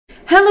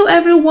Hello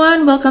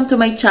everyone, welcome to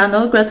my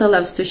channel, Grethel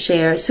Loves to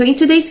Share. So in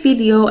today's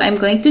video, I'm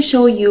going to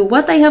show you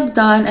what I have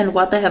done and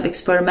what I have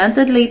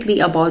experimented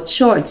lately about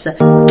shorts.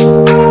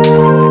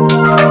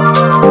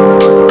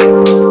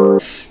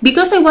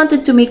 Because I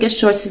wanted to make a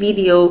shorts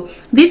video,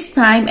 this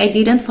time I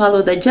didn't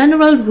follow the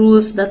general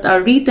rules that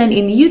are written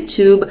in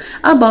YouTube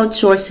about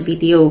shorts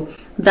video.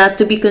 That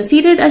to be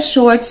considered a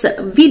shorts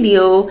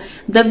video,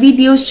 the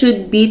video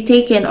should be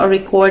taken or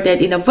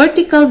recorded in a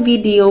vertical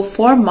video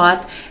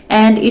format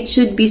and it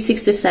should be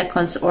 60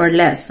 seconds or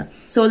less.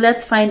 So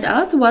let's find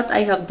out what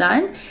I have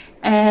done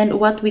and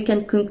what we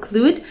can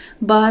conclude.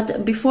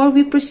 But before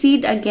we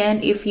proceed,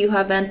 again, if you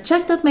haven't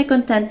checked out my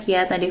content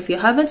yet and if you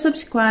haven't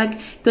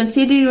subscribed,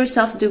 consider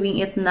yourself doing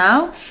it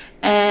now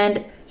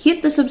and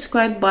hit the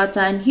subscribe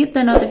button, hit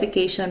the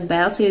notification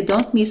bell so you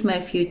don't miss my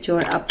future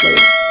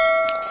uploads.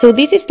 So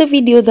this is the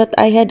video that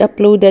I had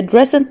uploaded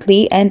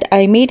recently and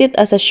I made it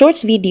as a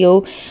shorts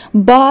video,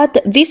 but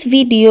this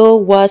video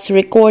was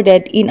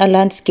recorded in a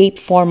landscape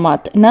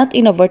format, not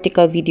in a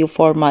vertical video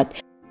format.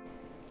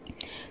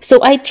 So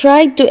I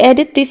tried to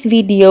edit this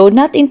video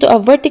not into a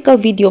vertical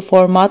video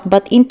format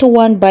but into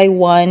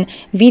 1:1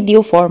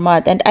 video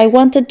format, and I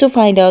wanted to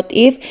find out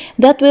if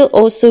that will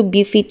also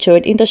be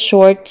featured in the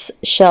shorts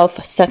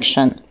shelf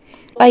section.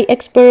 I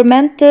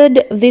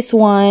experimented this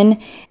one.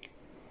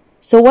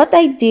 So what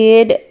I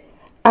did,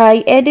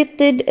 I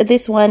edited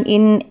this one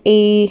in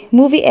a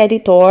movie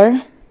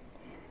editor.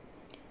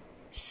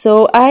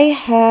 So I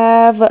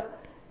have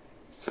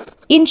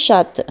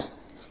InShot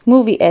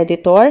movie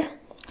editor.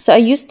 So I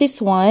use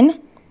this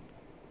one.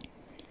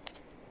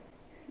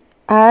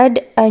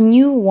 Add a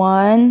new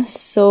one.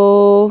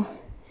 So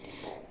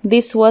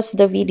this was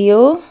the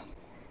video.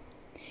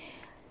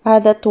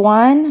 Add that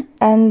one.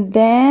 And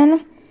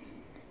then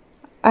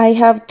I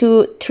have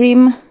to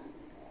trim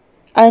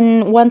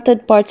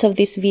unwanted parts of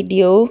this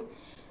video.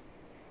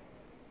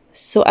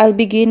 So I'll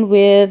begin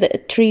with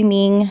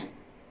trimming.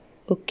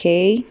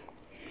 Okay,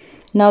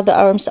 now the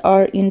arms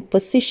are in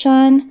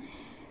position,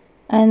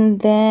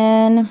 and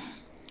then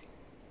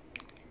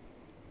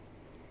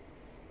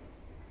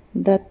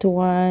that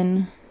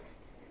one,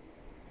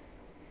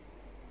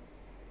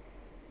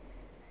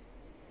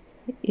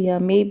 yeah,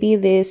 maybe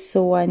this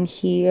one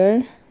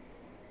here,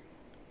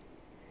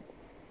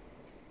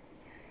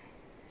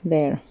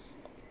 there.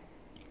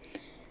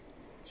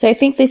 So I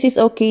think this is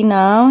okay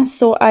now.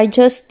 So I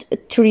just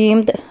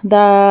trimmed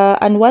the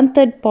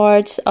unwanted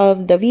parts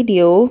of the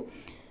video.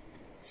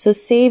 So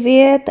save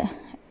it.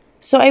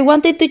 So I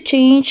wanted to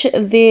change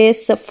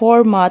this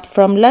format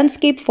from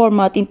landscape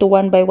format into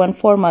 1:1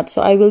 format.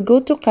 So I will go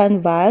to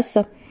Canvas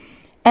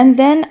and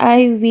then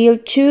I will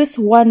choose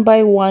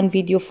 1:1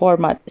 video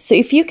format. So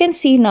if you can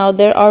see now,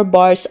 there are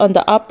bars on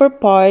the upper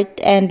part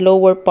and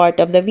lower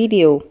part of the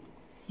video.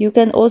 You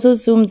can also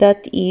zoom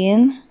that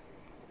in.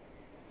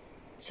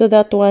 So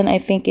that one, I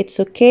think it's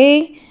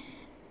okay.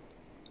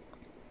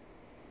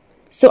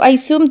 So I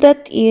zoomed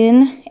that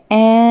in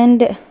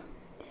and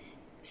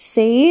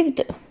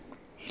saved.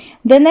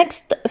 The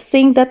next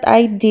thing that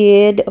I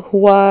did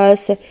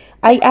was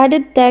I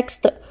added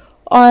text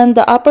on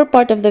the upper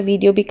part of the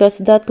video because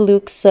that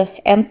looks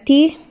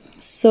empty.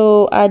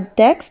 So add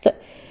text.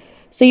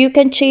 So you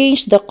can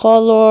change the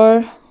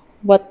color,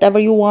 whatever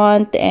you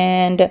want,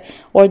 and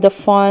or the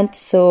font.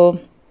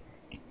 So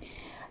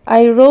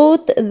I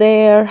wrote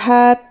there,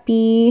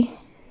 "Happy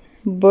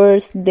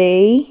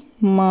birthday,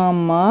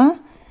 Mama,"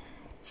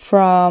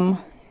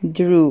 from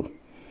Drew.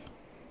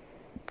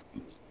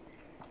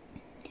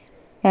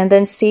 And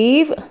then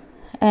save,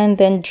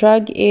 and then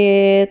drag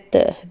it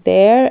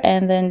there,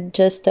 and then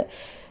just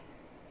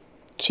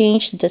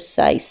change the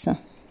size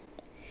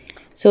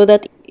so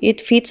that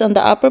it fits on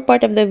the upper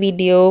part of the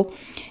video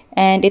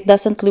and it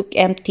doesn't look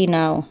empty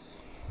now.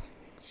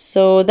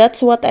 So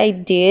that's what I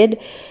did.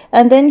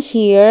 And then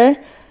here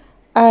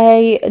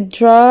I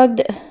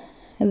dragged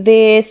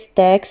this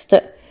text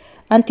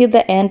until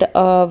the end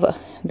of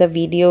the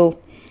video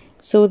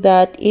so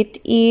that it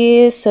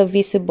is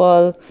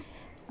visible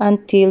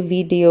until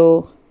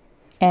video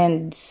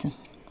ends.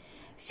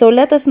 So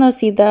let us now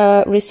see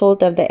the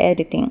result of the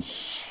editing.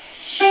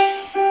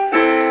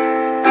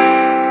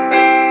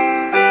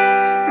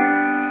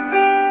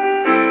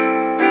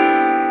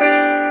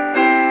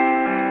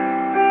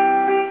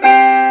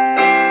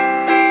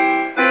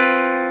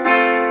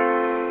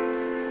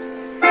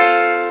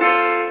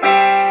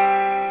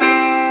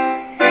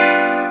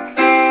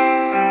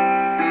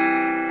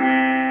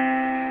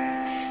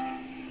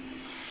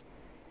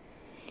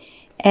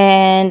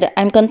 And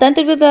I'm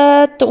contented with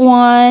that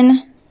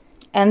one.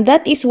 And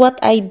that is what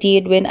I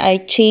did when I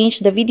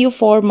changed the video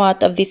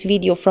format of this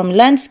video from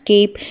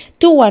landscape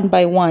to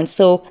 1:1.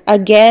 So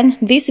again,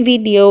 this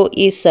video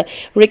is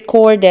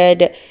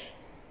recorded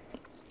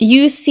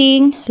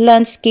using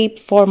landscape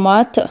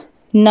format,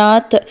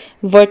 not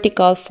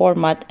vertical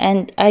format.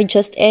 And I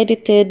just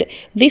edited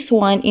this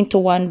one into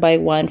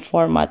 1:1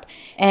 format.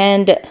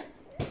 And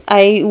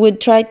I would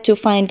try to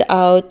find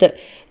out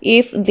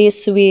if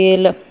this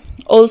will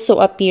also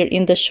appear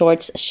in the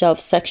shorts shelf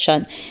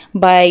section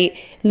by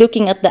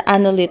looking at the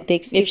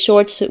analytics if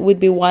shorts would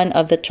be one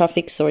of the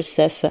traffic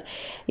sources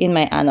in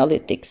my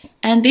analytics.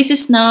 And this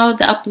is now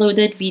the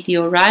uploaded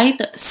video,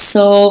 right?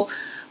 So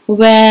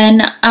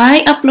when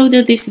I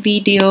uploaded this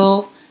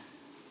video,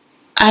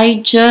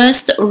 I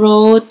just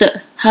wrote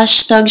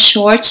hashtag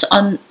shorts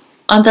on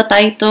the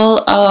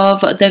title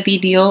of the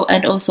video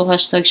and also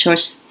hashtag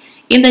shorts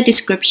in the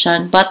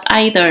description, but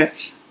either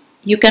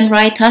you can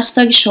write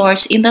hashtag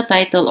shorts in the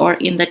title or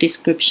in the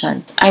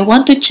description. I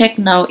want to check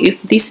now if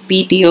this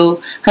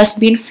video has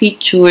been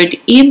featured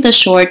in the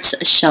shorts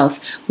shelf.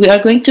 We are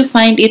going to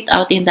find it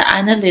out in the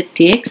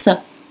analytics.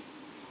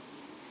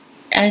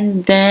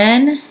 And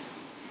then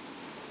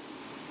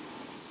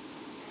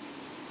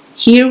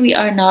here we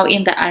are now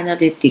in the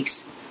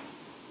analytics.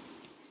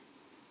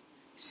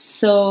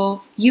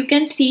 So you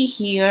can see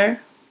here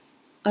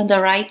on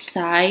the right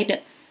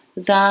side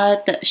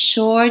that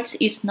shorts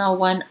is now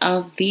one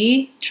of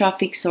the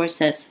traffic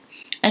sources.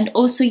 And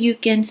also you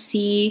can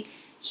see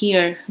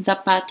here the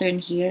pattern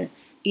here.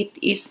 It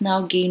is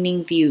now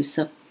gaining views.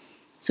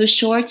 So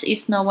shorts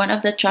is now one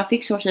of the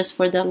traffic sources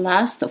for the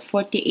last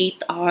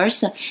 48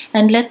 hours.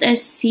 And let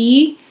us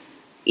see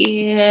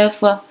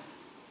if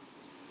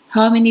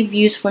how many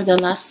views for the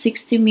last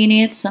 60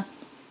 minutes.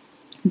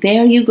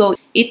 There you go.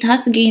 It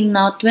has gained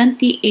now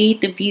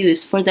 28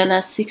 views for the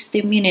last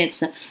 60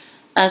 minutes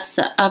as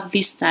of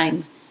this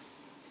time.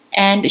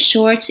 And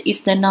shorts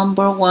is the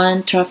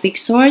 #1 traffic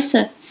source,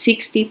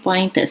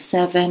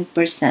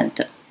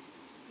 60.7%.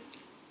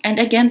 And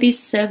again,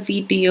 this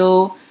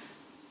video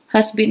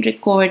has been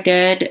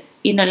recorded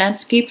in a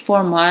landscape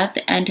format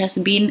and has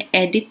been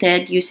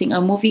edited using a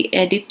movie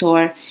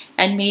editor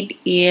and made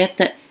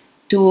it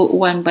to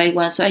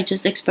 1:1. So I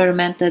just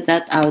experimented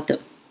that out.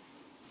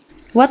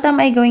 What am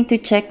I going to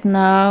check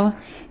now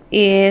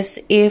is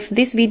if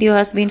this video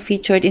has been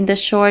featured in the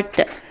short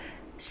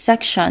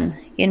section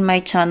in my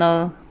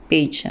channel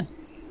page.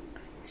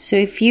 So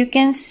if you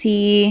can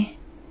see,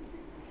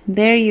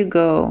 there you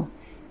go.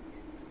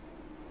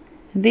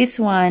 This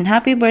one,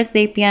 happy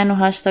birthday piano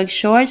hashtag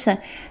shorts.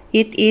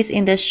 It is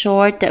in the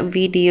short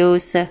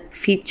videos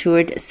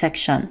featured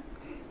section,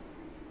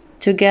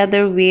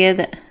 together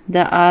with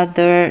the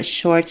other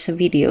shorts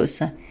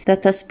videos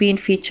that has been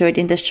featured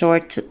in the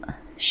short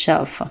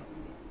shelf.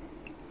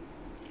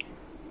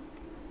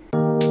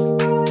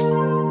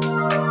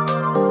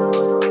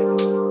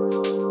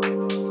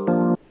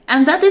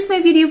 And that is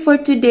my video for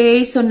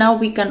today. So now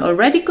we can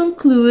already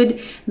conclude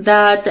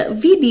that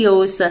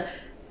videos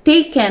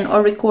taken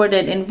or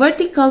recorded in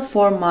vertical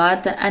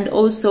format and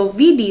also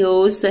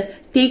videos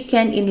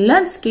taken in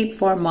landscape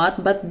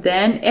format but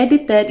then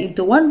edited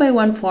into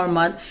 1:1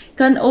 format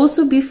can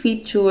also be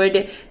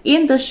featured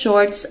in the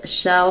shorts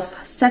shelf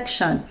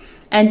section.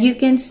 And you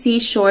can see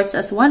shorts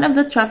as one of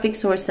the traffic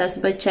sources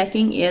by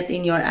checking it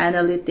in your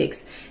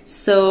analytics.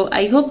 So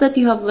I hope that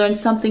you have learned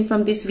something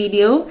from this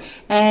video.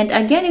 And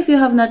again, if you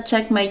have not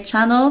checked my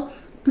channel,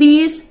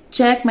 please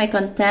check my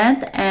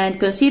content and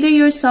consider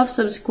yourself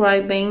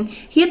subscribing.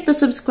 Hit the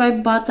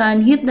subscribe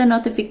button, hit the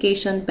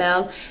notification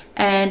bell,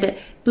 and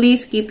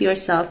please keep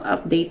yourself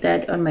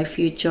updated on my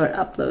future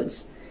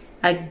uploads.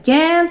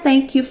 Again,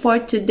 thank you for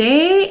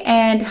today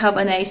and have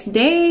a nice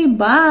day.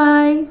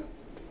 Bye!